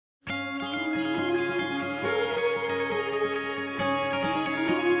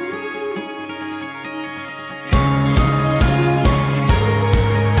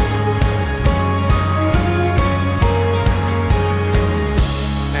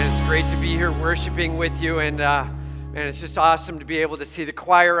great to be here worshiping with you, and it's just awesome to be able to see the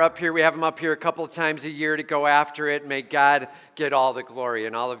choir up here. We have them up here a couple of times a year to go after it. May God get all the glory.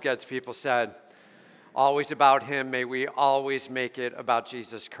 And all of God's people said, always about Him. May we always make it about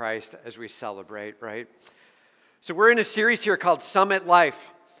Jesus Christ as we celebrate, right? So we're in a series here called Summit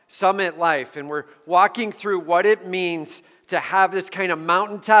Life, and we're walking through what it means to have this kind of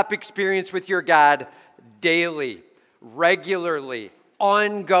mountaintop experience with your God daily, regularly,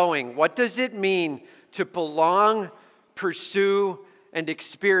 ongoing. What does it mean to belong, pursue, and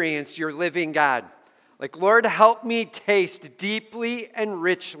experience your living God? Like, Lord, help me taste deeply and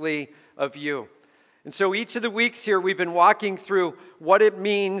richly of you. And so each of the weeks here, we've been walking through what it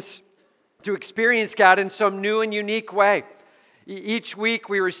means to experience God in some new and unique way. Each week,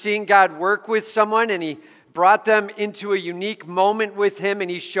 we were seeing God work with someone, and He brought them into a unique moment with Him, and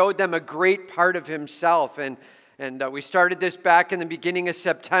He showed them a great part of Himself. And we started this back in the beginning of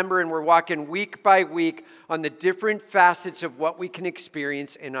September, and we're walking week by week on the different facets of what we can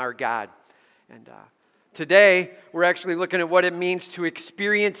experience in our God. And today, we're actually looking at what it means to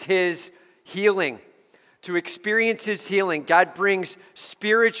experience His healing. To experience His healing. God brings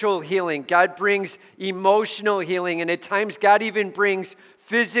spiritual healing. God brings emotional healing. And at times, God even brings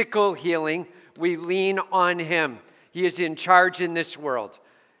physical healing. We lean on Him. He is in charge in this world.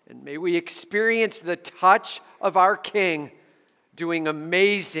 And may we experience the touch of our King doing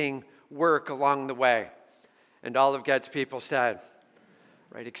amazing work along the way. And all of God's people said,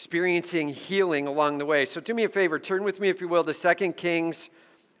 right, experiencing healing along the way. So do me a favor, turn with me, if you will, to 2 Kings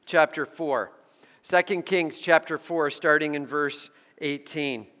chapter 4. 2 Kings chapter 4, starting in verse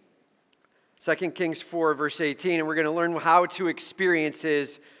 18. 2 Kings 4, verse 18, and we're going to learn how to experience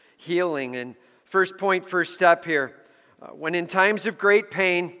His healing. And first step here, when in times of great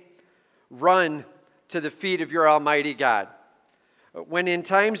pain, run to the feet of your Almighty God. When in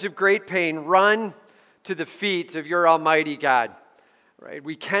times of great pain, run to the feet of your Almighty God. Right?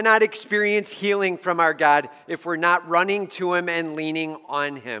 We cannot experience healing from our God if we're not running to Him and leaning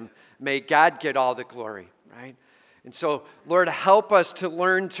on Him. May God get all the glory, right? And so, Lord, help us to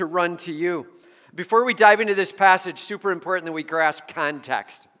learn to run to you. Before we dive into this passage, super important that we grasp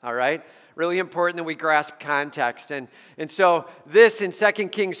context, all right? Really important that we grasp context. And so this in 2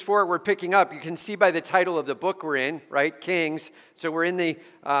 Kings 4, we're picking up. You can see by the title of the book we're in, right? Kings. So we're in the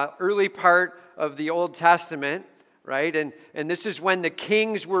early part of the Old Testament, right? And this is when the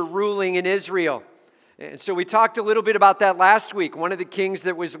kings were ruling in Israel. And so we talked a little bit about that last week. One of the kings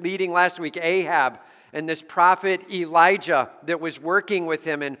that was leading last week, Ahab, and this prophet Elijah that was working with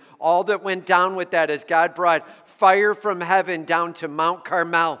him, and all that went down with that as God brought fire from heaven down to Mount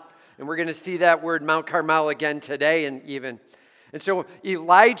Carmel. And we're going to see that word Mount Carmel again today and even. And so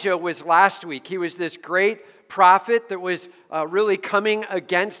Elijah was last week. He was this great prophet that was really coming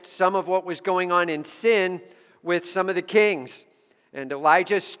against some of what was going on in sin with some of the kings. And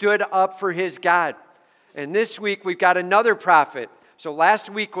Elijah stood up for his God. And this week we've got another prophet. So last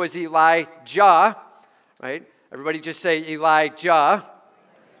week was Elijah, right? Everybody just say Elijah.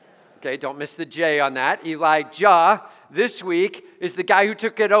 Okay, don't miss the J on that. Elijah. This week is the guy who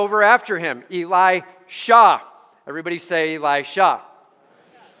took it over after him, Elisha. Everybody say Elisha.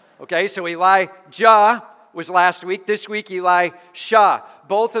 Okay, so Elijah was last week. This week, Elisha.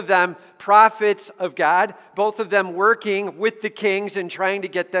 Both of them prophets of God. Both of them working with the kings and trying to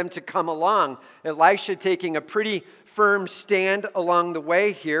get them to come along. Elisha taking a pretty firm stand along the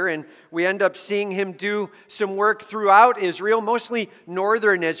way here, and we end up seeing him do some work throughout Israel, mostly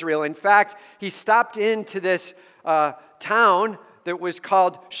northern Israel. In fact, he stopped into this town that was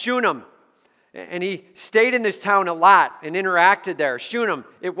called Shunem, and he stayed in this town a lot and interacted there. Shunem,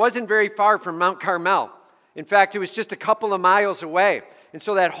 it wasn't very far from Mount Carmel. In fact, it was just a couple of miles away. And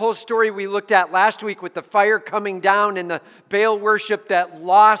so that whole story we looked at last week with the fire coming down and the Baal worship that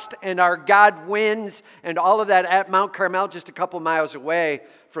lost and our God wins and all of that at Mount Carmel, just a couple miles away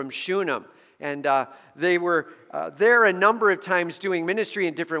from Shunem. And they were there a number of times doing ministry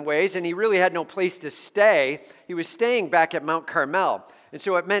in different ways, and he really had no place to stay. He was staying back at Mount Carmel. And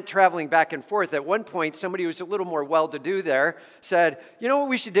so it meant traveling back and forth. At one point, somebody who was a little more well-to-do there said, you know what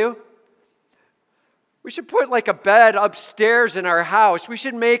we should do? We should put like a bed upstairs in our house. We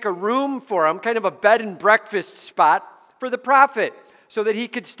should make a room for him, kind of a bed and breakfast spot for the prophet so that he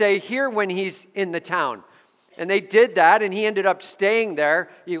could stay here when he's in the town. And they did that, and he ended up staying there.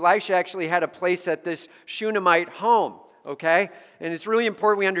 Elisha actually had a place at this Shunammite home, okay? And it's really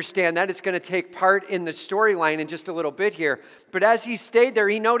important we understand that. It's going to take part in the storyline in just a little bit here. But as he stayed there,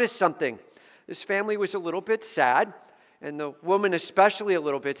 he noticed something. This family was a little bit sad, and the woman especially a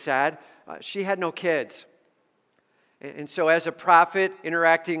little bit sad. She had no kids. And so as a prophet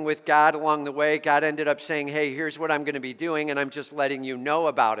interacting with God along the way, God ended up saying, hey, here's what I'm going to be doing, and I'm just letting you know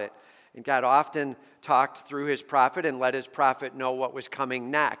about it. And God often talked through his prophet and let his prophet know what was coming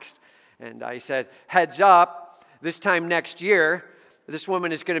next. And he said, heads up, this time next year, this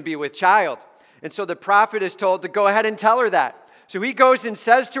woman is going to be with child. And so the prophet is told to go ahead and tell her that. So he goes and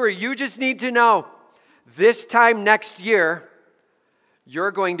says to her, you just need to know, this time next year,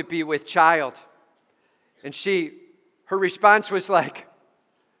 you're going to be with child. And her response was like,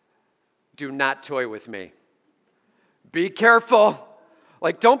 do not toy with me. Be careful.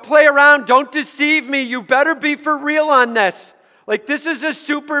 Like, don't play around. Don't deceive me. You better be for real on this. Like, this is a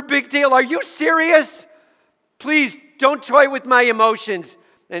super big deal. Are you serious? Please, don't toy with my emotions.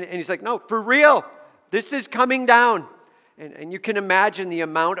 And he's like, no, for real. This is coming down. And you can imagine the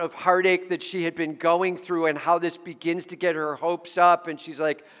amount of heartache that she had been going through and how this begins to get her hopes up. And she's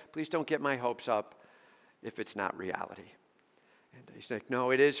like, please don't get my hopes up if it's not reality. And he's like,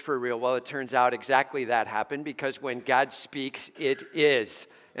 no, it is for real. Well, it turns out exactly that happened, because when God speaks, it is.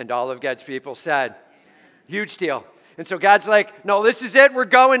 And all of God's people said, huge deal. And so God's like, no, this is it. We're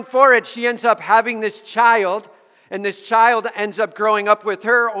going for it. She ends up having this child, and this child ends up growing up with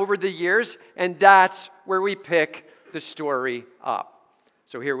her over the years, and that's where we pick the story up.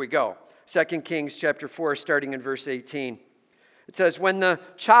 So here we go. 2 Kings chapter 4, starting in verse 18. It says, when the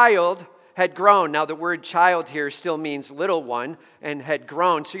child had grown. Now the word child here still means little one, and had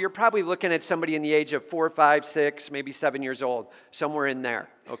grown. So you're probably looking at somebody in the age of 4, 5, 6, maybe 7 years old, somewhere in there,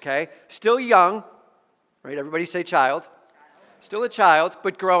 okay? Still young, right? Everybody say child. Still a child,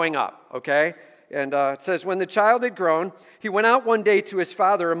 but growing up, okay? And it says, when the child had grown, he went out one day to his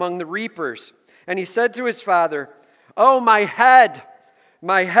father among the reapers. And he said to his father, oh, my head,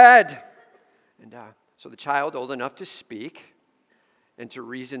 my head. And so the child, old enough to speak and to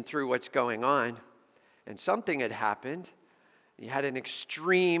reason through what's going on, and something had happened. He had an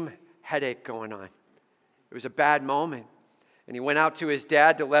extreme headache going on. It was a bad moment. And he went out to his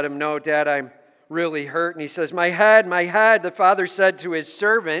dad to let him know, Dad, I'm really hurt. And he says, my head, my head. The father said to his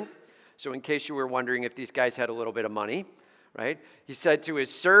servant, so in case you were wondering if these guys had a little bit of money, right? He said to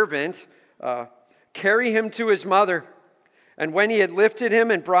his servant, carry him to his mother. And when he had lifted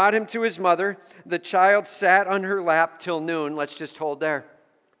him and brought him to his mother, the child sat on her lap till noon. Let's just hold there.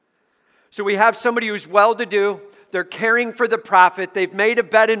 So we have somebody who's well-to-do. They're caring for the prophet. They've made a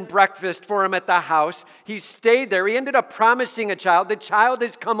bed and breakfast for him at the house. He's stayed there. He ended up promising a child. The child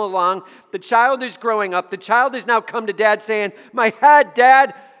has come along. The child is growing up. The child has now come to Dad saying, my head,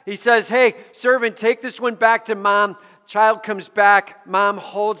 Dad. He says, hey, servant, take this one back to Mom. Child comes back. Mom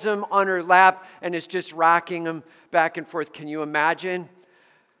holds him on her lap and is just rocking him back and forth. Can you imagine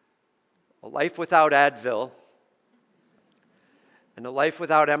a life without Advil and a life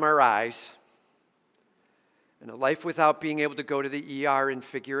without MRIs and a life without being able to go to the ER and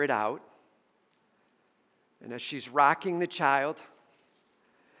figure it out? And as she's rocking the child,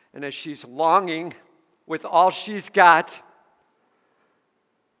 and as she's longing with all she's got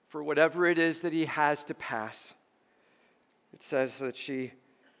for whatever it is that he has to pass, it says that she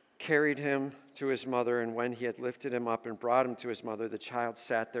carried him to his mother, and when he had lifted him up and brought him to his mother, the child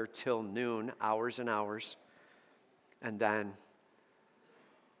sat there till noon, hours and hours, and then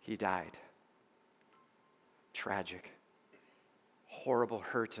he died. Tragic. Horrible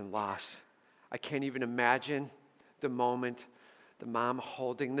hurt and loss. I can't even imagine the moment the mom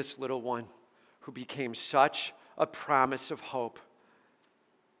holding this little one who became such a promise of hope,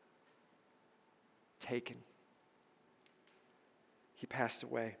 taken. He passed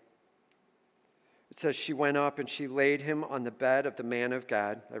away. It says she went up and she laid him on the bed of the man of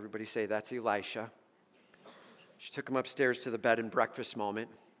God. Everybody say, that's Elisha. She took him upstairs to the bed and breakfast moment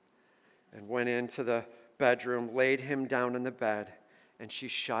and went into the bedroom, laid him down in the bed, and she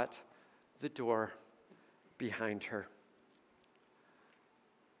shut the door behind her.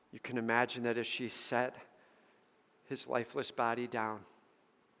 You can imagine that as she set his lifeless body down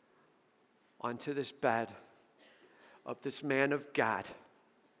onto this bed of this man of God.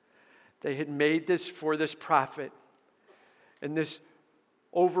 They had made this for this prophet. And this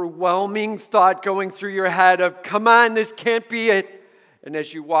overwhelming thought going through your head of, come on, this can't be it. And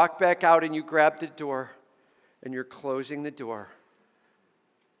as you walk back out and you grab the door and you're closing the door,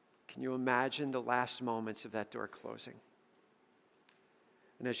 can you imagine the last moments of that door closing?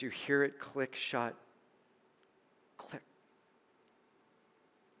 And as you hear it click shut, click,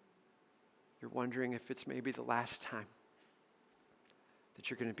 you're wondering if it's maybe the last time that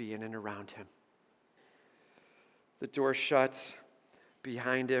you're going to be in and around him. The door shuts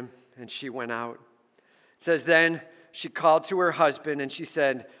behind him, and she went out. It says, then she called to her husband and she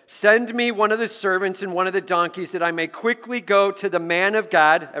said, "Send me one of the servants and one of the donkeys that I may quickly go to the man of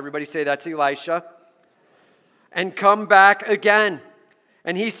God." Everybody say that's Elisha. "And come back again."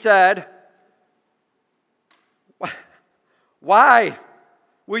 And he said, "Why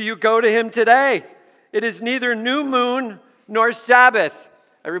will you go to him today? It is neither new moon nor Sabbath."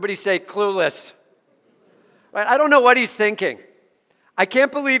 Everybody say clueless. I don't know what he's thinking. I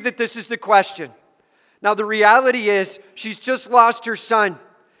can't believe that this is the question. Now, the reality is she's just lost her son,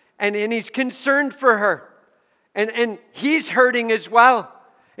 and he's concerned for her. And he's hurting as well,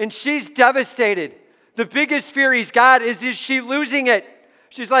 and she's devastated. The biggest fear he's got is she losing it?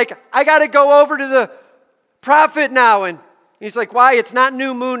 She's like, "I got to go over to the prophet now." And he's like, "Why? It's not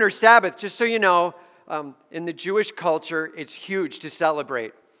new moon or Sabbath." Just so you know, in the Jewish culture, it's huge to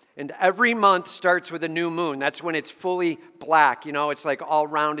celebrate. And every month starts with a new moon. That's when it's fully black. You know, it's like all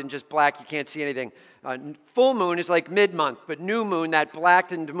round and just black. You can't see anything. Full moon is like mid-month, but new moon, that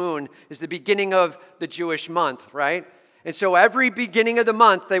blackened moon, is the beginning of the Jewish month, right? And so every beginning of the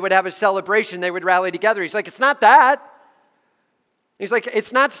month, they would have a celebration. They would rally together. He's like, "It's not that." He's like,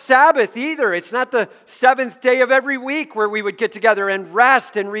 "It's not Sabbath either. It's not the seventh day of every week where we would get together and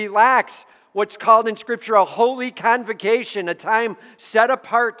rest and relax. What's called in Scripture a holy convocation, a time set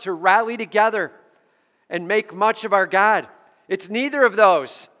apart to rally together and make much of our God. It's neither of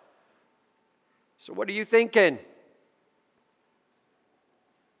those. So what are you thinking?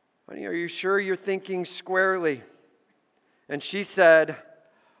 Honey, are you sure you're thinking squarely?" And she said,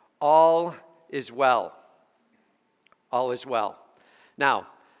 "All is well. All is well." Now,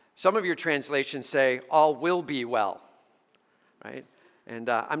 some of your translations say, "All will be well," right? And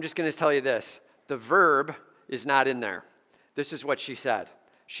I'm just going to tell you this. The verb is not in there. This is what she said.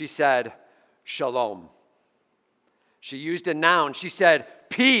 She said, "Shalom." She used a noun. She said,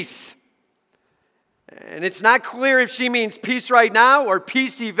 "Peace." And it's not clear if she means peace right now or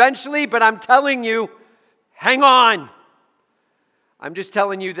peace eventually, but I'm telling you, hang on. I'm just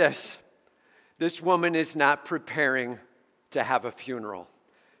telling you this. This woman is not preparing to have a funeral.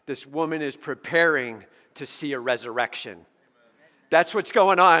 This woman is preparing to see a resurrection. That's what's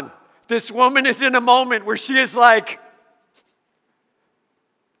going on. This woman is in a moment where she is like,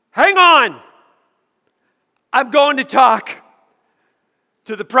 "Hang on. I'm going to talk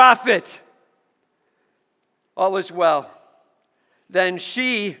to the prophet." All is well. Then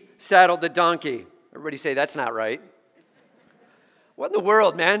she saddled the donkey. Everybody say, "That's not right." What in the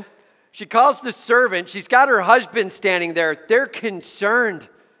world, man? She calls the servant. She's got her husband standing there. They're concerned.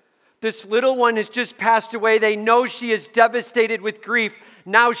 This little one has just passed away. They know she is devastated with grief.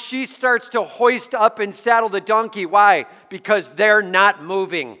 Now she starts to hoist up and saddle the donkey. Why? Because they're not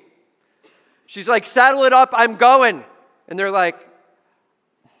moving. She's like, "Saddle it up, I'm going." And they're like,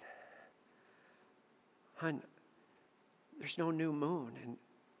 "Hon, there's no new moon,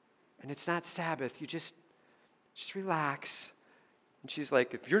 and it's not Sabbath. You just relax." And she's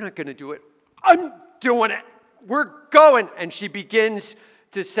like, "If you're not going to do it, I'm doing it. We're going." And she begins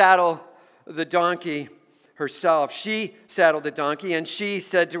to saddle the donkey herself. She saddled the donkey, and she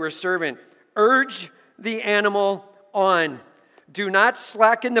said to her servant, "Urge the animal on. Do not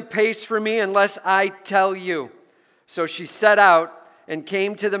slacken the pace for me unless I tell you." So she set out and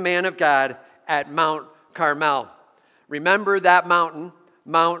came to the man of God at Mount Carmel. Remember that mountain,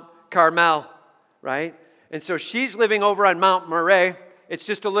 Mount Carmel, right? And so she's living over on Mount Moriah. It's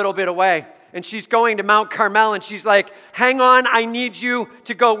just a little bit away. And she's going to Mount Carmel, and she's like, "Hang on, I need you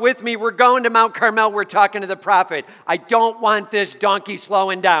to go with me. We're going to Mount Carmel. We're talking to the prophet. I don't want this donkey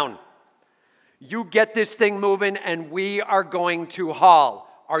slowing down. You get this thing moving, and we are going to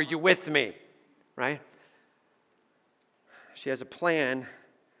haul. Are you with me?" Right? She has a plan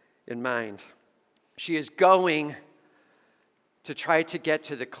in mind. She is going to try to get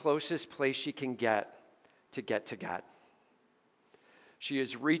to the closest place she can get to God. She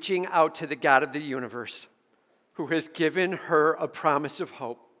is reaching out to the God of the universe who has given her a promise of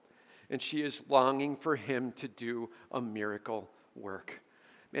hope, and she is longing for him to do a miracle work.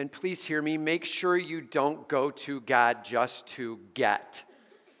 Man, please hear me. Make sure you don't go to God just to get.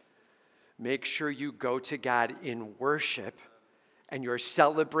 Make sure you go to God in worship, and you're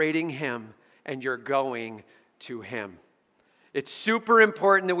celebrating him, and you're going to him. It's super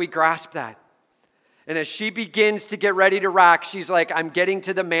important that we grasp that. And as she begins to get ready to rock, she's like, "I'm getting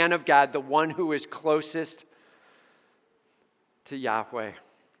to the man of God, the one who is closest to Yahweh,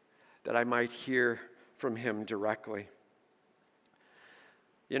 that I might hear from him directly."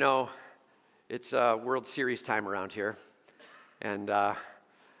 You know, it's World Series time around here. And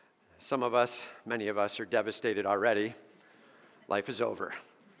some of us, many of us, are devastated already. Life is over,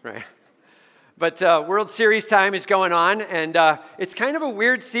 right? But World Series time is going on, and it's kind of a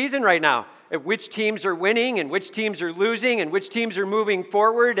weird season right now. Which teams are winning and which teams are losing and which teams are moving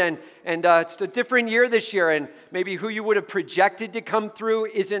forward. And it's a different year this year, and maybe who you would have projected to come through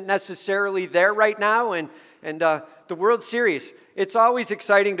isn't necessarily there right now. And the World Series, it's always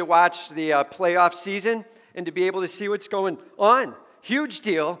exciting to watch the playoff season and to be able to see what's going on. Huge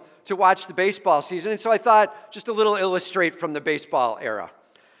deal to watch the baseball season. And so I thought just a little illustrate from the baseball era.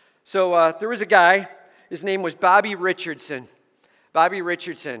 So there was a guy, his name was Bobby Richardson. Bobby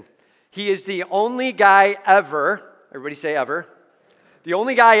Richardson. He is the only guy ever, everybody say ever, the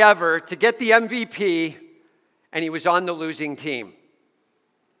only guy ever to get the MVP, and he was on the losing team.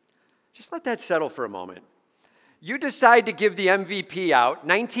 Just let that settle for a moment. You decide to give the MVP out,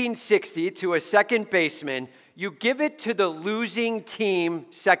 1960, to a second baseman. You give it to the losing team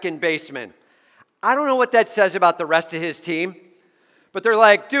second baseman. I don't know what that says about the rest of his team, but they're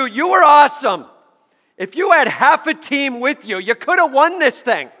like, dude, you were awesome. If you had half a team with you, you could have won this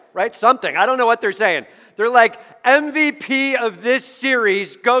thing. Right? Something. I don't know what they're saying. They're like, MVP of this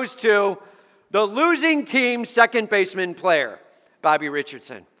series goes to the losing team second baseman player, Bobby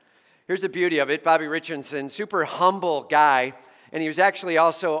Richardson. Here's the beauty of it. Bobby Richardson, super humble guy, and he was actually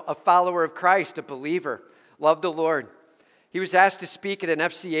also a follower of Christ, a believer, loved the Lord. He was asked to speak at an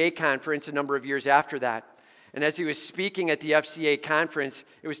FCA conference a number of years after that. And as he was speaking at the FCA conference,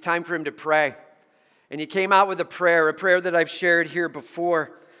 it was time for him to pray. And he came out with a prayer that I've shared here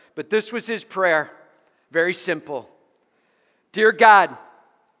before. But this was his prayer, very simple. Dear God,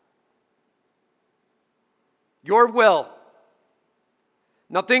 your will,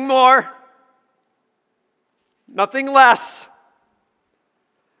 nothing more, nothing less,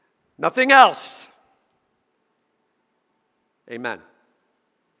 nothing else. Amen.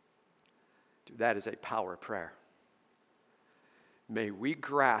 Dude, that is a power prayer. May we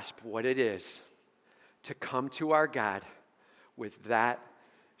grasp what it is to come to our God with that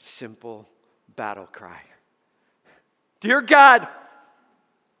simple battle cry. Dear God,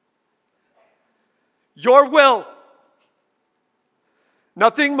 your will,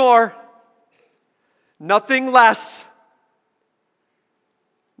 nothing more, nothing less,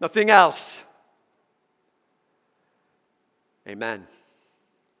 nothing else. Amen.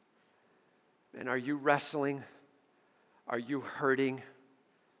 And are you wrestling? Are you hurting?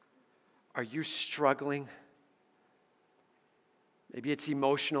 Are you struggling? Maybe it's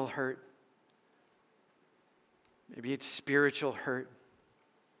emotional hurt. Maybe it's spiritual hurt.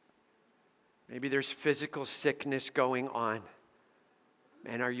 Maybe there's physical sickness going on.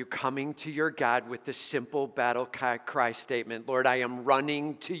 And are you coming to your God with the simple battle cry statement, Lord, I am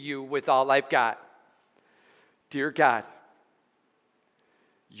running to you with all I've got. Dear God,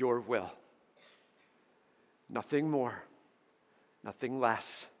 your will. Nothing more, nothing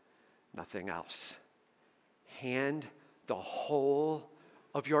less, nothing else. Hand the whole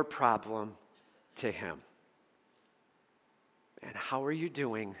of your problem to him. And how are you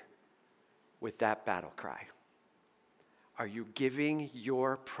doing with that battle cry? Are you giving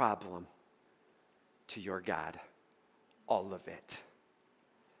your problem to your God? All of it.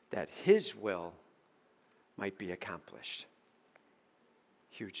 That his will might be accomplished.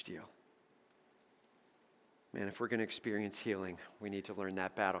 Huge deal. Man, if we're going to experience healing, we need to learn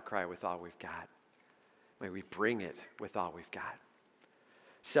that battle cry with all we've got. May we bring it with all we've got.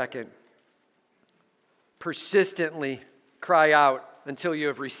 Second, persistently cry out until you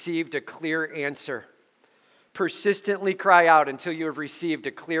have received a clear answer. Persistently cry out until you have received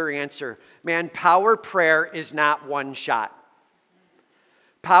a clear answer. Man, power prayer is not one shot.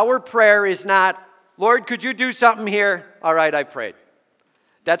 Power prayer is not, Lord, could you do something here? All right, I prayed.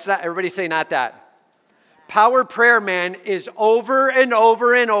 That's not, everybody say not that. Power prayer, man, is over and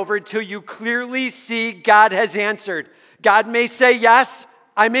over and over till you clearly see God has answered. God may say, yes,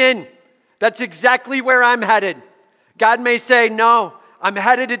 I'm in. That's exactly where I'm headed. God may say, no, I'm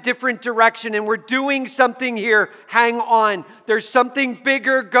headed a different direction and we're doing something here. Hang on. There's something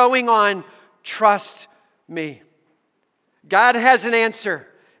bigger going on. Trust me. God has an answer.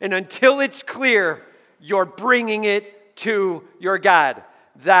 And until it's clear, you're bringing it to your God.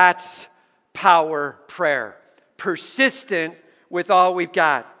 That's power prayer. Persistent with all we've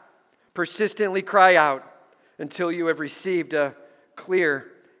got. Persistently cry out until you have received a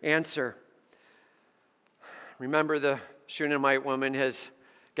clear answer. Remember, the Shunammite woman has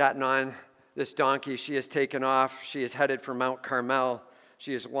gotten on this donkey. She has taken off. She is headed for Mount Carmel.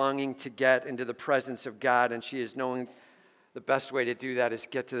 She is longing to get into the presence of God, and she is knowing the best way to do that is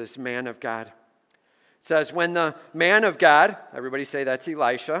get to this man of God. It says, when the man of God, everybody say that's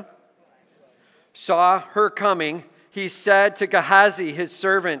Elisha, saw her coming, he said to Gehazi, his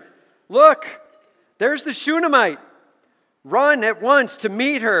servant, look, there's the Shunammite. Run at once to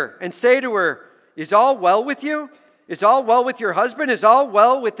meet her and say to her, is all well with you? Is all well with your husband? Is all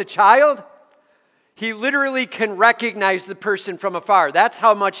well with the child? He literally can recognize the person from afar. That's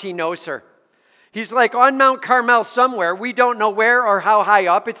how much he knows her. He's like on Mount Carmel somewhere. We don't know where or how high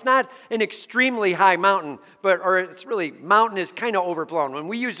up. It's not an extremely high mountain, mountain is kind of overblown. When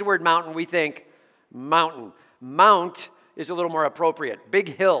we use the word mountain, we think mountain. Mount is a little more appropriate. Big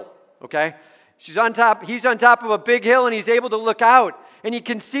hill, okay? He's on top of a big hill, and he's able to look out, and he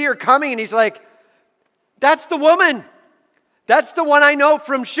can see her coming, and he's like, that's the woman. That's the one I know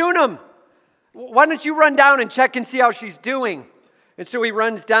from Shunem. Why don't you run down and check and see how she's doing? And so he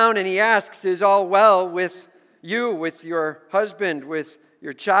runs down and he asks, is all well with you, with your husband, with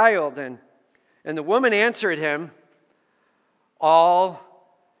your child? And the woman answered him, all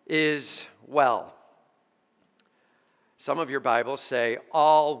is well. Some of your Bibles say,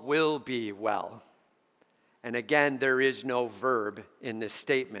 all will be well. And again, there is no verb in this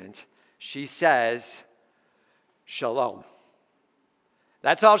statement. She says, shalom.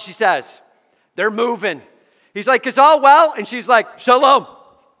 That's all she says. They're moving. He's like, is all well? And she's like, shalom.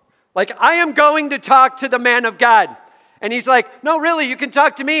 Like, I am going to talk to the man of God. And he's like, no, really, you can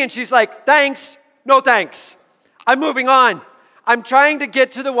talk to me. And she's like, thanks. No, thanks. I'm moving on. I'm trying to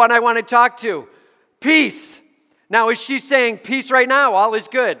get to the one I want to talk to. Peace. Now, is she saying peace right now? All is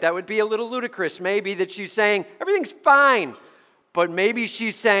good. That would be a little ludicrous. Maybe that she's saying everything's fine. But maybe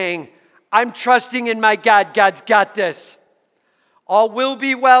she's saying, I'm trusting in my God. God's got this. All will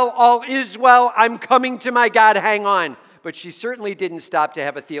be well. All is well. I'm coming to my God. Hang on. But she certainly didn't stop to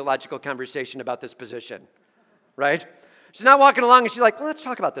have a theological conversation about this position. Right? She's not walking along and she's like, well, let's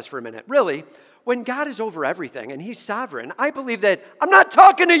talk about this for a minute. Really, when God is over everything and he's sovereign, I believe that I'm not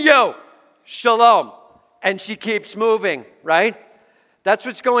talking to you. Shalom. And she keeps moving, right? That's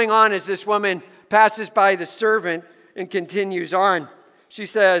what's going on as this woman passes by the servant and continues on. She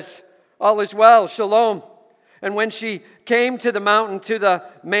says, all is well, shalom. And when she came to the mountain to the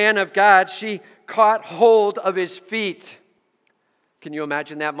man of God, she caught hold of his feet. Can you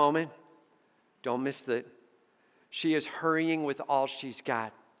imagine that moment? Don't miss that. She is hurrying with all she's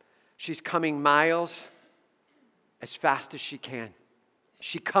got. She's coming miles as fast as she can.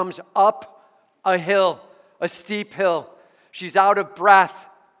 She comes up a hill, a steep hill. She's out of breath.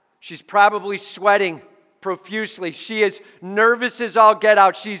 She's probably sweating profusely. She is nervous as all get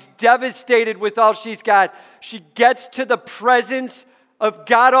out. She's devastated with all she's got. She gets to the presence of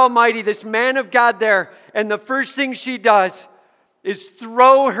God Almighty, this man of God there, and the first thing she does is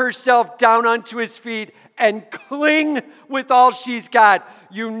throw herself down onto his feet and cling with all she's got.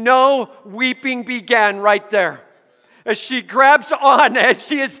 You know, weeping began right there. As she grabs on, as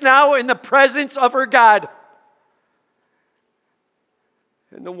she is now in the presence of her God.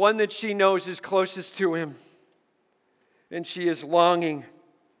 And the one that she knows is closest to him. And she is longing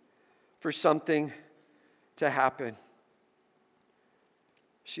for something to happen.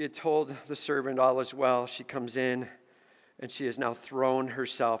 She had told the servant all is well. She comes in and she has now thrown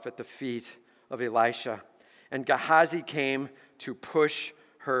herself at the feet of Elisha. And Gehazi came to push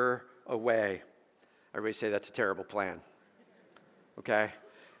her away. Everybody say that's a terrible plan. Okay?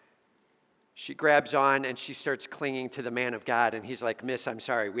 She grabs on and she starts clinging to the man of God. And he's like, miss, I'm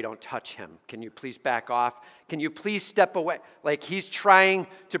sorry, we don't touch him. Can you please back off? Can you please step away? Like he's trying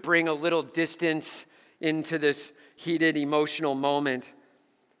to bring a little distance into this heated, emotional moment.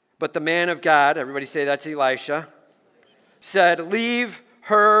 But the man of God, everybody say that's Elisha, said, leave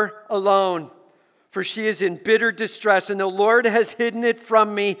her alone, for she is in bitter distress, and the Lord has hidden it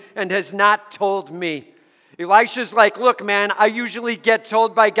from me and has not told me. Elisha's like, look, man, I usually get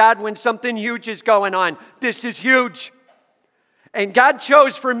told by God when something huge is going on. This is huge. And God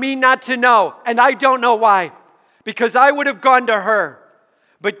chose for me not to know, and I don't know why, because I would have gone to her.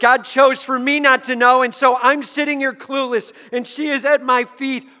 But God chose for me not to know, and so I'm sitting here clueless, and she is at my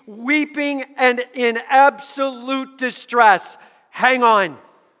feet, weeping and in absolute distress. Hang on.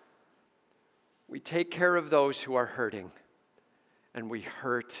 We take care of those who are hurting, and we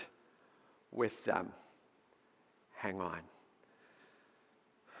hurt with them. Hang on.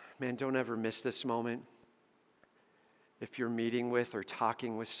 Man, don't ever miss this moment. If you're meeting with or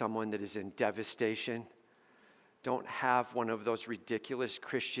talking with someone that is in devastation, don't have one of those ridiculous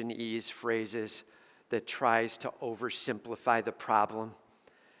Christianese phrases that tries to oversimplify the problem.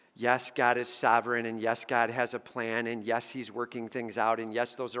 Yes, God is sovereign, and yes, God has a plan, and yes, he's working things out, and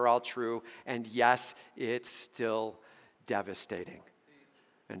yes, those are all true, and yes, it's still devastating.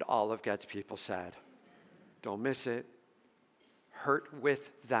 And all of God's people said, don't miss it. Hurt with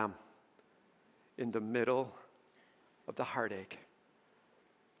them in the middle of the heartache.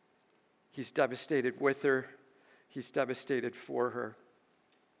 He's devastated with her. He's devastated for her.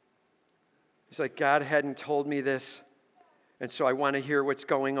 He's like, God hadn't told me this, and so I want to hear what's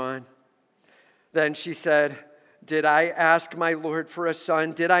going on. Then she said, did I ask my Lord for a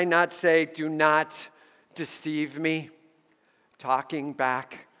son? Did I not say, do not deceive me? Talking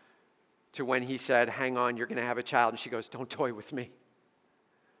back to when he said, hang on, you're going to have a child. And she goes, don't toy with me.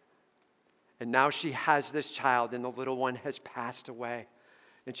 And now she has this child, and the little one has passed away.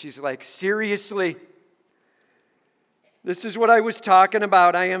 And she's like, seriously? This is what I was talking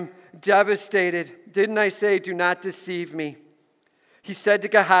about. I am devastated. Didn't I say, do not deceive me? He said to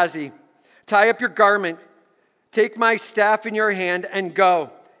Gehazi, tie up your garment, take my staff in your hand, and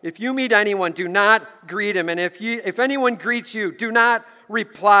go. If you meet anyone, do not greet him. And if anyone greets you, do not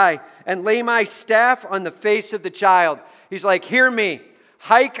reply. And lay my staff on the face of the child. He's like, hear me.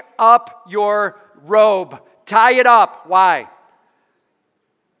 Hike up your robe. Tie it up. Why?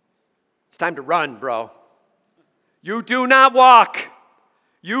 It's time to run, bro. You do not walk.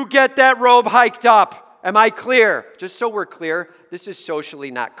 You get that robe hiked up. Am I clear? Just so we're clear, this is socially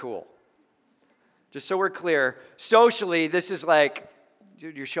not cool. Just so we're clear, socially, this is like,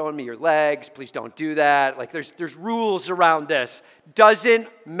 dude, you're showing me your legs. Please don't do that. Like, there's rules around this. Doesn't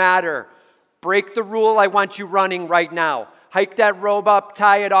matter. Break the rule. I want you running right now. Hike that robe up,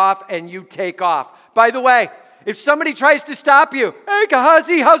 tie it off, and you take off. By the way, if somebody tries to stop you, hey,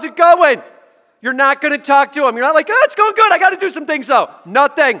 Gehazi, how's it going? You're not going to talk to him. You're not like, oh, it's going good. I got to do some things, though.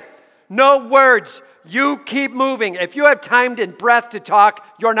 Nothing. No words. You keep moving. If you have time and breath to talk,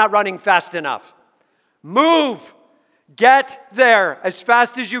 you're not running fast enough. Move. Get there as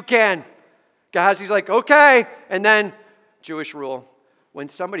fast as you can. Gehazi's like, okay. And then, Jewish rule, when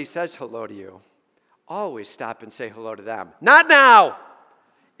somebody says hello to you, always stop and say hello to them. Not now.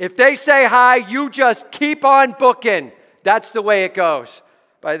 If they say hi, you just keep on booking. That's the way it goes.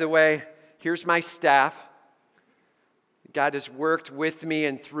 By the way, here's my staff. God has worked with me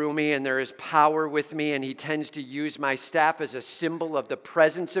and through me, and there is power with me, and he tends to use my staff as a symbol of the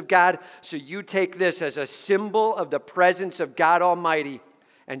presence of God. So you take this as a symbol of the presence of God Almighty,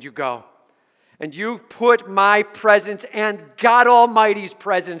 and you go. And you put my presence and God Almighty's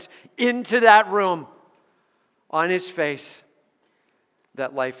presence into that room on his face,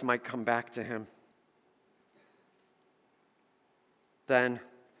 that life might come back to him. Then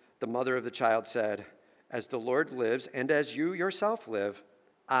the mother of the child said, as the Lord lives and as you yourself live,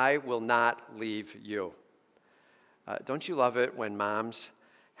 I will not leave you. Don't you love it when moms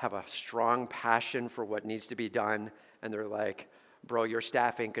have a strong passion for what needs to be done and they're like, bro, your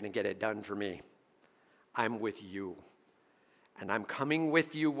staff ain't going to get it done for me. I'm with you. And I'm coming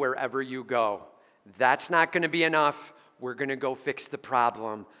with you wherever you go. That's not going to be enough. We're going to go fix the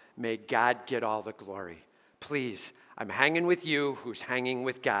problem. May God get all the glory. Please, I'm hanging with you who's hanging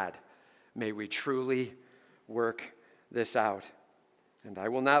with God. May we truly work this out. And I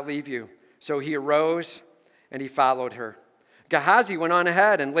will not leave you. So he arose and he followed her. Gehazi went on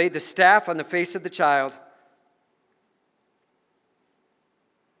ahead and laid the staff on the face of the child.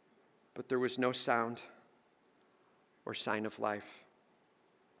 But there was no sound or sign of life.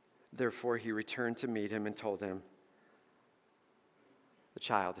 Therefore he returned to meet him and told him, the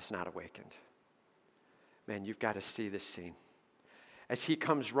child is not awakened. Man, you've got to see this scene. As he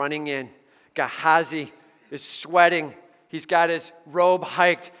comes running in, Gehazi is sweating. He's got his robe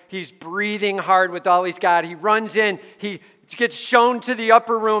hiked. He's breathing hard with all he's got. He runs in. He gets shown to the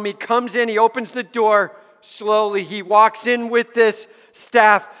upper room. He comes in. He opens the door slowly. He walks in with this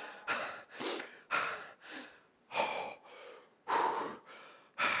staff.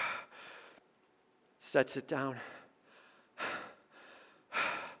 Sets it down.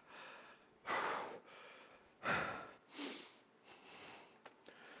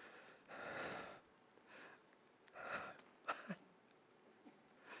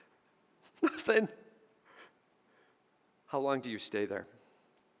 Nothing. How long do you stay there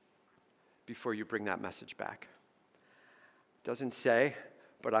before you bring that message back? Doesn't say,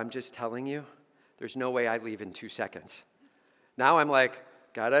 but I'm just telling you, there's no way I leave in 2 seconds. Now I'm like,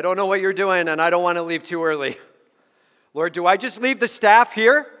 God, I don't know what you're doing, and I don't want to leave too early. Lord, do I just leave the staff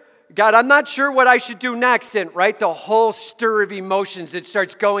here? God, I'm not sure what I should do next. And right, the whole stir of emotions that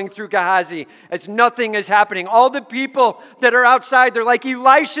starts going through Gehazi as nothing is happening. All the people that are outside, they're like,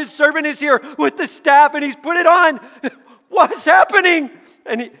 Elisha's servant is here with the staff, and he's put it on. What's happening?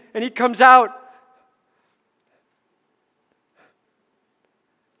 And he comes out.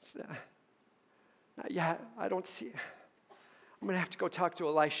 Not yet. I don't see it. I'm going to have to go talk to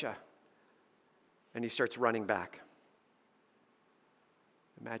Elisha. And he starts running back.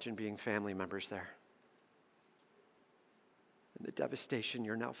 Imagine being family members there. And the devastation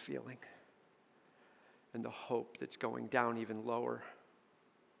you're now feeling. and the hope that's going down even lower.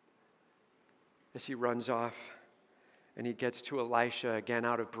 As he runs off and he gets to Elisha, again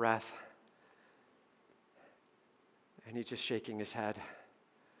out of breath, and he's just shaking his head.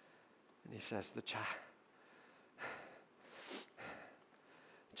 And he says, the child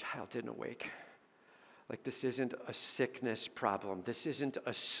didn't awake. Like, this isn't a sickness problem. This isn't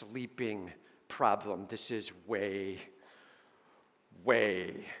a sleeping problem. This is way,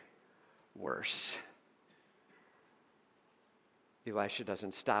 way worse. Elisha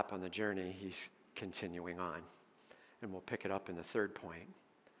doesn't stop on the journey. He's continuing on. And we'll pick it up in the third point.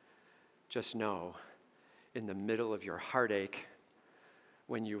 Just know, in the middle of your heartache,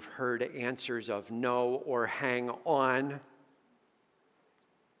 when you've heard answers of no or hang on,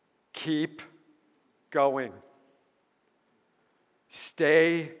 keep going.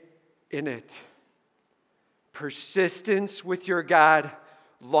 Stay in it. Persistence with your God,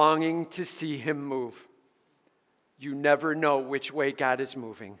 longing to see him move. You never know which way God is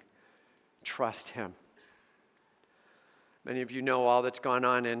moving. Trust him. Many of you know all that's gone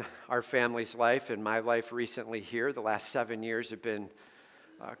on in our family's life and my life recently here. The last 7 years have been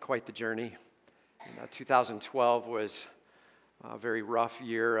quite the journey. 2012 was a very rough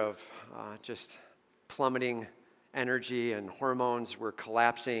year of just plummeting energy, and hormones were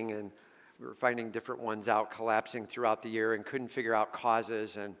collapsing, and we were finding different ones out collapsing throughout the year and couldn't figure out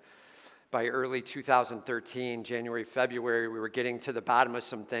causes. And by early 2013, January, February, we were getting to the bottom of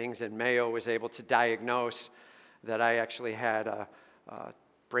some things, and Mayo was able to diagnose that I actually had a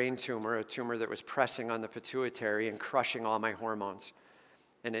brain tumor, a tumor that was pressing on the pituitary and crushing all my hormones,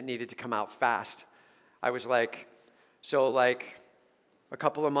 and it needed to come out fast. I was like, so like a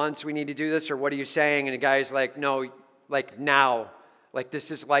couple of months we need to do this, or what are you saying? And the guy's like, no, like now. Like,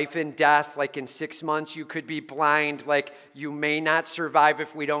 this is life and death. Like, in 6 months you could be blind. Like, you may not survive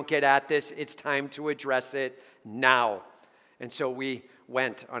if we don't get at this. It's time to address it now. And so we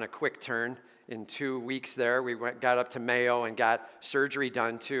went on a quick turn. In 2 weeks there, we got up to Mayo and got surgery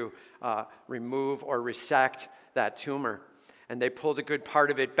done to remove or resect that tumor. And they pulled a good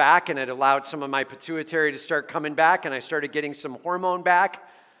part of it back, and it allowed some of my pituitary to start coming back, and I started getting some hormone back.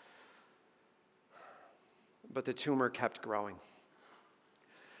 But the tumor kept growing.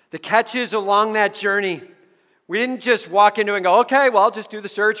 The catch is, along that journey, we didn't just walk into it and go, okay, well, I'll just do the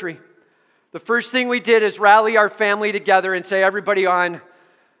surgery. The first thing we did is rally our family together and say, everybody on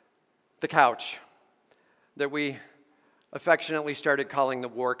the couch, that we affectionately started calling the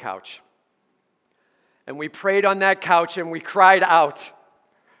war couch. And we prayed on that couch and we cried out,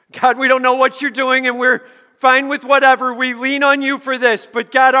 God, we don't know what you're doing and we're fine with whatever. We lean on you for this.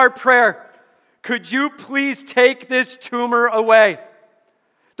 But God, our prayer, could you please take this tumor away?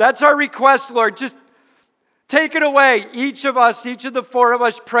 That's our request, Lord. Just take it away. Each of us, each of the four of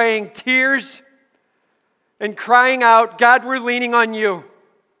us praying, tears and crying out, God, we're leaning on you.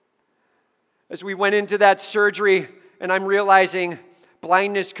 As we went into that surgery, and I'm realizing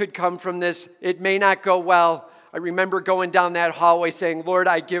blindness could come from this. It may not go well. I remember going down that hallway saying, Lord,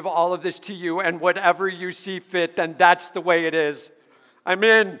 I give all of this to you, and whatever you see fit, then that's the way it is. I'm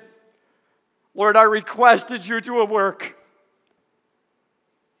in. Lord, our request is you do a work.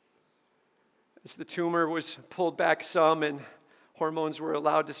 As the tumor was pulled back some and hormones were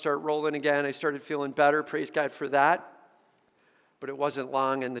allowed to start rolling again, I started feeling better. Praise God for that. But it wasn't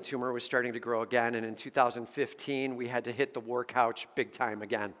long, and the tumor was starting to grow again. And in 2015, we had to hit the war couch big time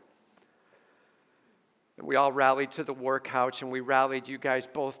again. And we all rallied to the war couch, and we rallied you guys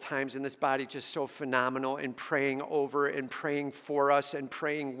both times in this body, just so phenomenal, in praying over and praying for us and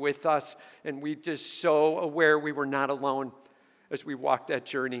praying with us. And we just so aware we were not alone as we walked that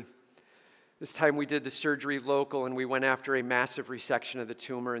journey. This time we did the surgery local, and we went after a massive resection of the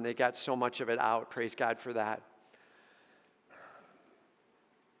tumor, and they got so much of it out. Praise God for that.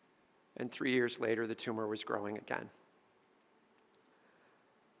 And 3 years later, the tumor was growing again.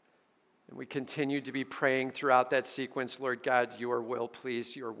 And we continued to be praying throughout that sequence, Lord God, your will,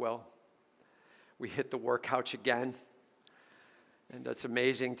 please, your will. We hit the war couch again. And it's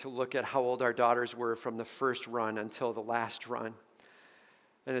amazing to look at how old our daughters were from the first run until the last run.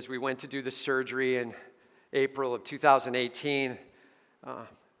 And as we went to do the surgery in April of 2018,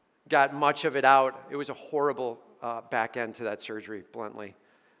 got much of it out. It was a horrible back end to that surgery, bluntly.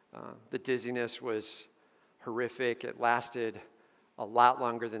 The dizziness was horrific. It lasted a lot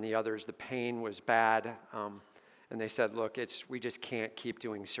longer than the others. The pain was bad. And they said, look, we just can't keep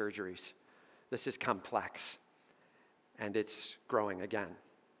doing surgeries. This is complex. And it's growing again.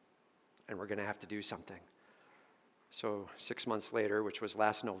 And we're going to have to do something. So 6 months later, which was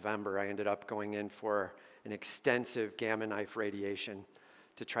last November, I ended up going in for an extensive gamma knife radiation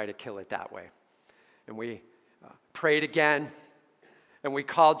to try to kill it that way. and we prayed again, and we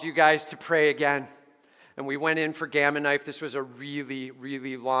called you guys to pray again, and we went in for Gamma Knife. This was a really,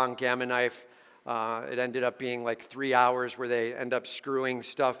 really long Gamma Knife. It ended up being like 3 hours where they end up screwing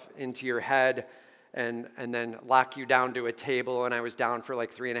stuff into your head and then lock you down to a table, and I was down for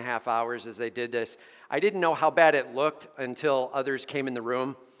like 3.5 hours as they did this. I didn't know how bad it looked until others came in the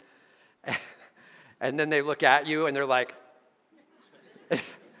room, and then they look at you and they're like,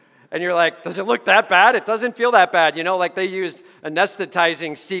 and you're like, does it look that bad? It doesn't feel that bad. You know, like they used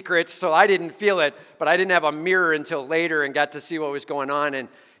anesthetizing secrets, so I didn't feel it, but I didn't have a mirror until later and got to see what was going on, and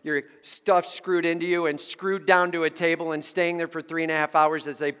your stuff screwed into you and screwed down to a table and staying there for 3.5 hours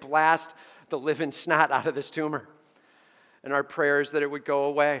as they blast the living snot out of this tumor. And our prayers that it would go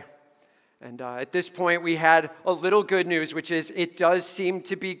away. And at this point, we had a little good news, which is it does seem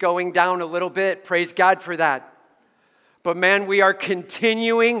to be going down a little bit. Praise God for that. But man, we are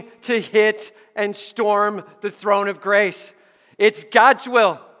continuing to hit and storm the throne of grace. It's God's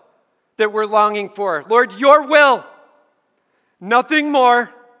will that we're longing for. Lord, your will. Nothing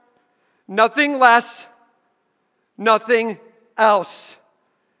more, nothing less, nothing else.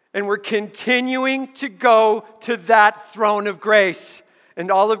 And we're continuing to go to that throne of grace.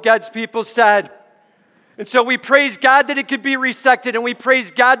 And all of God's people said. And so we praise God that it could be resected. And we praise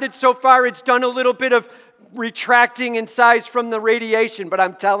God that so far it's done a little bit of retracting in size from the radiation. But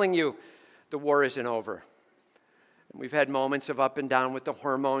I'm telling you, the war isn't over. And we've had moments of up and down with the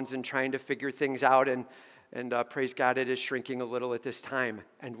hormones and trying to figure things out. And praise God, it is shrinking a little at this time.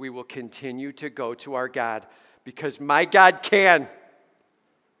 And we will continue to go to our God. Because my God can.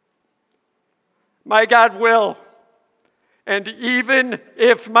 My God will. And even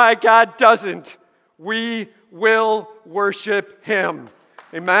if my God doesn't, we will worship him.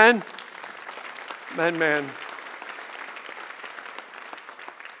 Amen? Amen, man.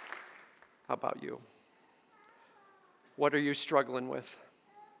 How about you? What are you struggling with?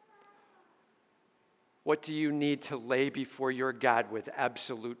 What do you need to lay before your God with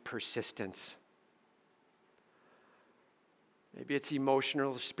absolute persistence? Maybe it's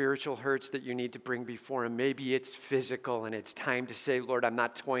emotional, spiritual hurts that you need to bring before him. Maybe it's physical, and it's time to say, Lord, I'm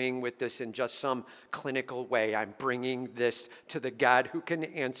not toying with this in just some clinical way. I'm bringing this to the God who can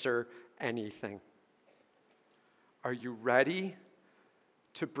answer anything. Are you ready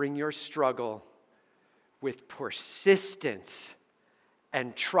to bring your struggle with persistence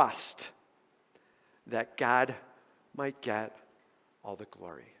and trust that God might get all the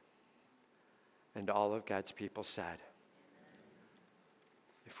glory? And all of God's people said,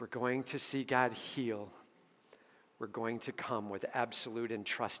 if we're going to see God heal, we're going to come with absolute and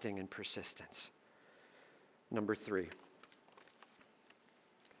trusting and persistence. Number 3,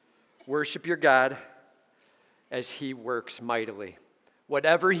 worship your God as he works mightily.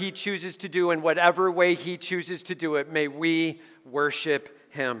 Whatever he chooses to do in whatever way he chooses to do it, may we worship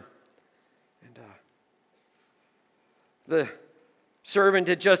him. And the servant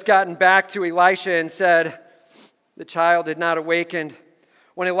had just gotten back to Elisha and said, the child had not awakened.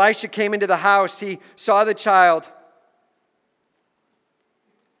 When Elisha came into the house, he saw the child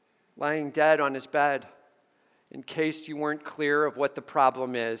lying dead on his bed. In case you weren't clear of what the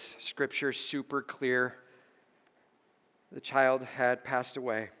problem is, Scripture's super clear. The child had passed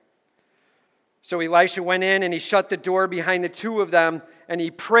away. So Elisha went in and he shut the door behind the two of them and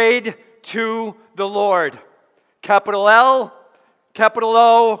he prayed to the Lord. Capital L, capital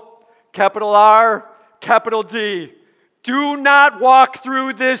O, capital R, capital D. Do not walk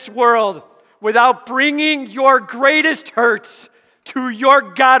through this world without bringing your greatest hurts to your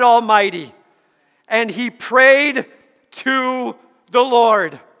God Almighty. And he prayed to the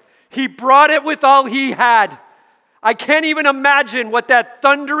Lord. He brought it with all he had. I can't even imagine what that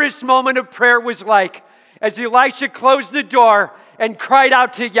thunderous moment of prayer was like as Elisha closed the door and cried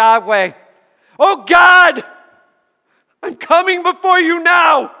out to Yahweh, "Oh God, I'm coming before you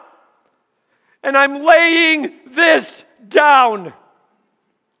now, and I'm laying this down."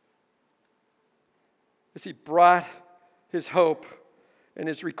 As he brought his hope and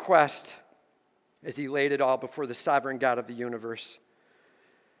his request, as he laid it all before the sovereign God of the universe.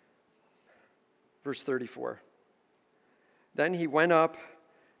 Verse 34. Then he went up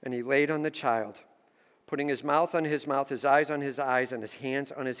and he laid on the child, putting his mouth on his mouth, his eyes on his eyes, and his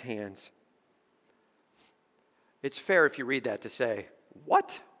hands on his hands. It's fair if you read that to say,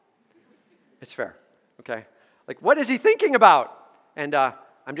 what? It's fair, okay? Like, what is he thinking about? And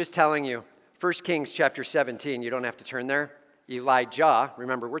I'm just telling you, 1 Kings chapter 17, you don't have to turn there. Elijah,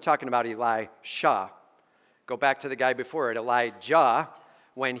 remember, we're talking about Elisha. Go back to the guy before it, Elijah,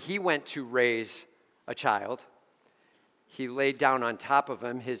 when he went to raise a child, he laid down on top of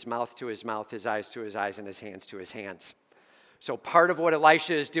him, his mouth to his mouth, his eyes to his eyes, and his hands to his hands. So part of what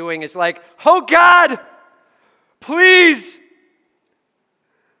Elisha is doing is like, oh God, please,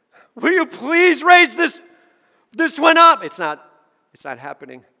 will you please raise this one up? It's not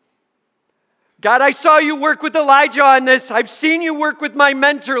happening. God, I saw you work with Elijah on this. I've seen you work with my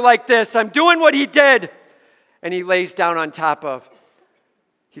mentor like this. I'm doing what he did. And he lays down on top of.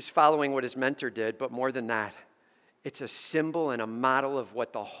 He's following what his mentor did, but more than that, it's a symbol and a model of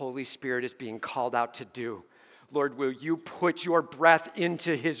what the Holy Spirit is being called out to do. Lord, will you put your breath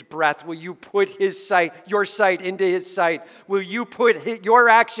into his breath? Will you put your sight into his sight? Will you put your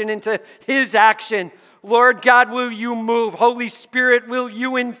action into his action? Lord God, will you move? Holy Spirit, will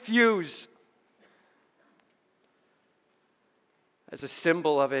you infuse? As a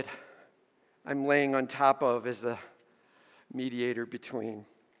symbol of it, I'm laying on top of as the mediator between.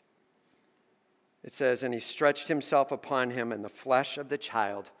 It says, and he stretched himself upon him, and the flesh of the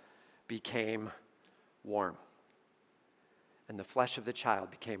child became warm. And the flesh of the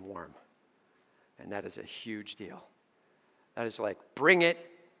child became warm. And that is a huge deal. That is like, bring it.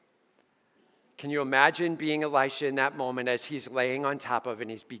 Can you imagine being Elisha in that moment as he's laying on top of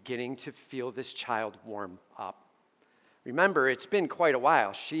and he's beginning to feel this child warm up? Remember, it's been quite a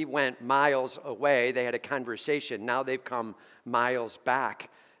while. She went miles away. They had a conversation. Now they've come miles back.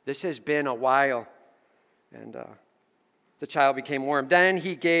 This has been a while. And the child became warm. Then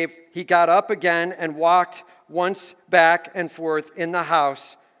he got up again and walked once back and forth in the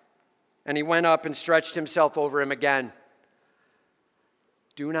house. And he went up and stretched himself over him again.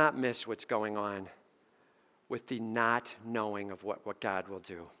 Do not miss what's going on with the not knowing of what God will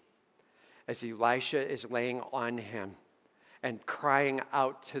do. As Elisha is laying on him and crying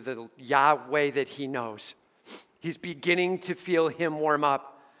out to the Yahweh that he knows, he's beginning to feel him warm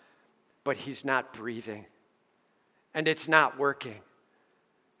up, but he's not breathing. And it's not working.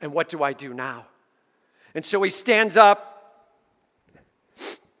 And what do I do now? And so he stands up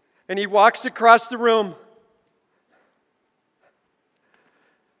and he walks across the room.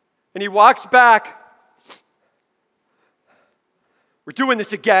 And he walks back. We're doing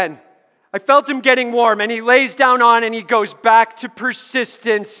this again. I felt him getting warm, and he lays down on and he goes back to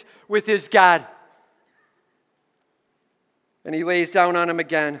persistence with his God. And he lays down on him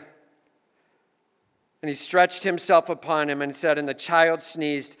again. And he stretched himself upon him and said, and the child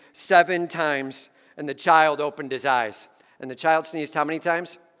sneezed 7 times, and the child opened his eyes. And the child sneezed how many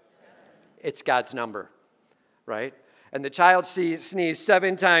times? It's God's number, right? And the child sneezed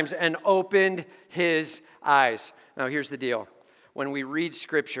 7 times and opened his eyes. Now, here's the deal. When we read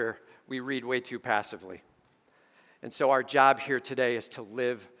Scripture, we read way too passively. And so our job here today is to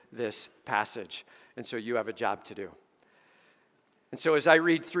live this passage. And so you have a job to do. And so as I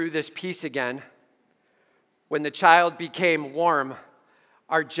read through this piece again, when the child became warm,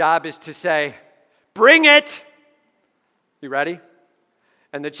 our job is to say, bring it! You ready?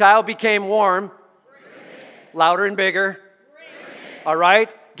 And the child became warm. Louder and bigger. All right,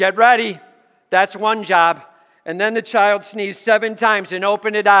 get ready. That's one job. And then the child sneezed 7 times and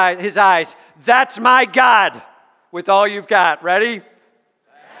opened his eyes. That's my God with all you've got. Ready? That's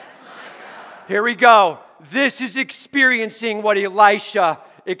my God. Here we go. This is experiencing what Elisha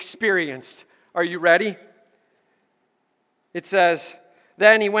experienced. Are you ready? It says,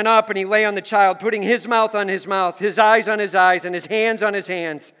 then he went up and he lay on the child, putting his mouth on his mouth, his eyes on his eyes, and his hands on his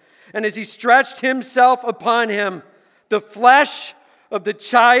hands. And as he stretched himself upon him, the flesh of the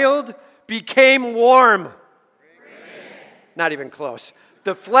child became warm. Not even close.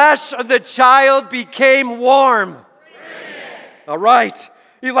 The flesh of the child became warm. All right.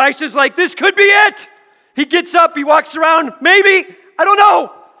 Elisha's like, this could be it. He gets up, he walks around. Maybe, I don't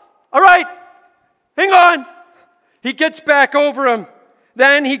know. All right, hang on. He gets back over him.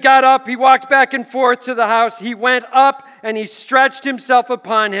 Then he got up, he walked back and forth to the house. He went up and he stretched himself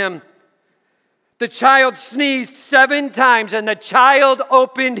upon him. The child sneezed 7 times and the child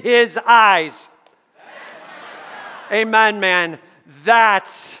opened his eyes. Amen, man.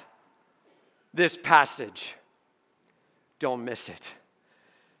 That's this passage. Don't miss it.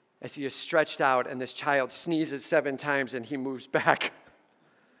 As he is stretched out and this child sneezes 7 times and he moves back.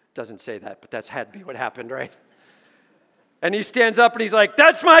 Doesn't say that, but that's had to be what happened, right? And he stands up and he's like,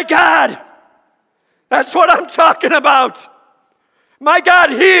 that's my God. That's what I'm talking about. My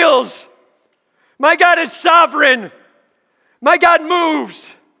God heals. My God is sovereign. My God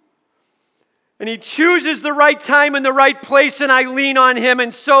moves. And he chooses the right time and the right place, and I lean on him.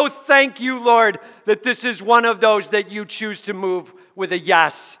 And so thank you, Lord, that this is one of those that you choose to move with a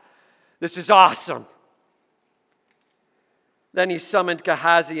yes. This is awesome. Then he summoned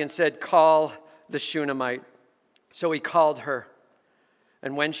Gehazi and said, call the Shunammite. So he called her,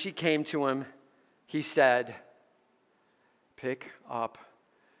 and when she came to him, he said, "Pick up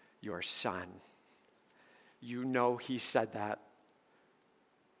your son." You know he said that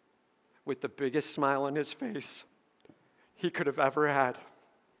with the biggest smile on his face he could have ever had.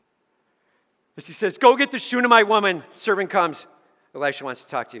 As he says, "Go get the Shunammite woman." Servant comes. "Elisha wants to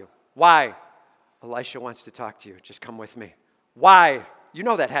talk to you." "Why?" "Elisha wants to talk to you. Just come with me." "Why?" You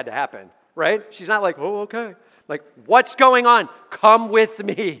know that had to happen, right? She's not like, "Oh, okay." Like, "What's going on? Come with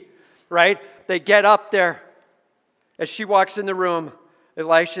me," right? They get up there. As she walks in the room,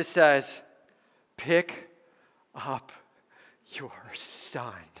 Elisha says, "Pick up your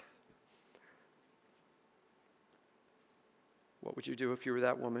son." What would you do if you were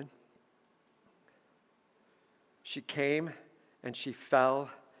that woman? She came and she fell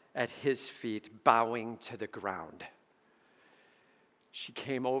at his feet, bowing to the ground. She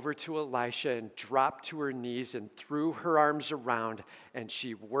came over to Elisha and dropped to her knees and threw her arms around, and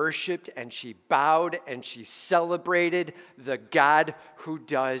she worshiped and she bowed and she celebrated the God who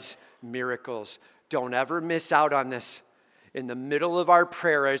does miracles. Don't ever miss out on this. In the middle of our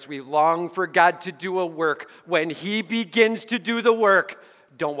prayer, as we long for God to do a work, when he begins to do the work,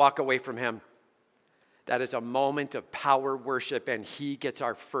 don't walk away from him. That is a moment of power worship, and he gets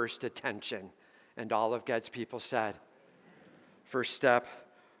our first attention. And all of God's people said, first step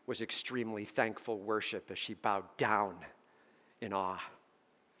was extremely thankful worship as she bowed down in awe.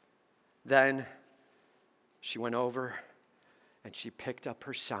 Then she went over and she picked up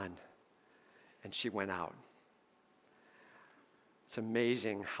her son and she went out. It's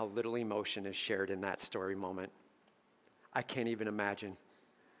amazing how little emotion is shared in that story moment. I can't even imagine.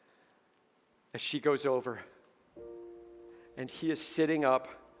 As she goes over and he is sitting up,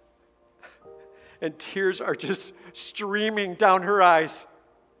 and tears are just streaming down her eyes.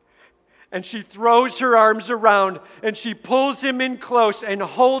 And she throws her arms around and she pulls him in close and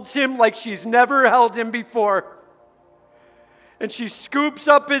holds him like she's never held him before. And she scoops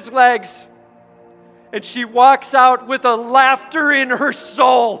up his legs and she walks out with a laughter in her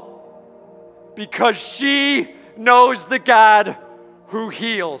soul because she knows the God who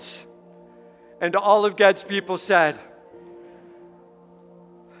heals. And all of God's people said,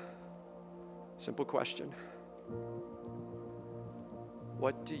 simple question.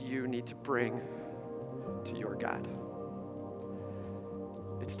 What do you need to bring to your God?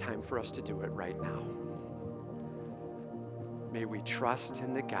 It's time for us to do it right now. May we trust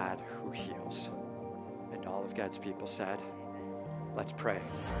in the God who heals. And all of God's people said, let's pray.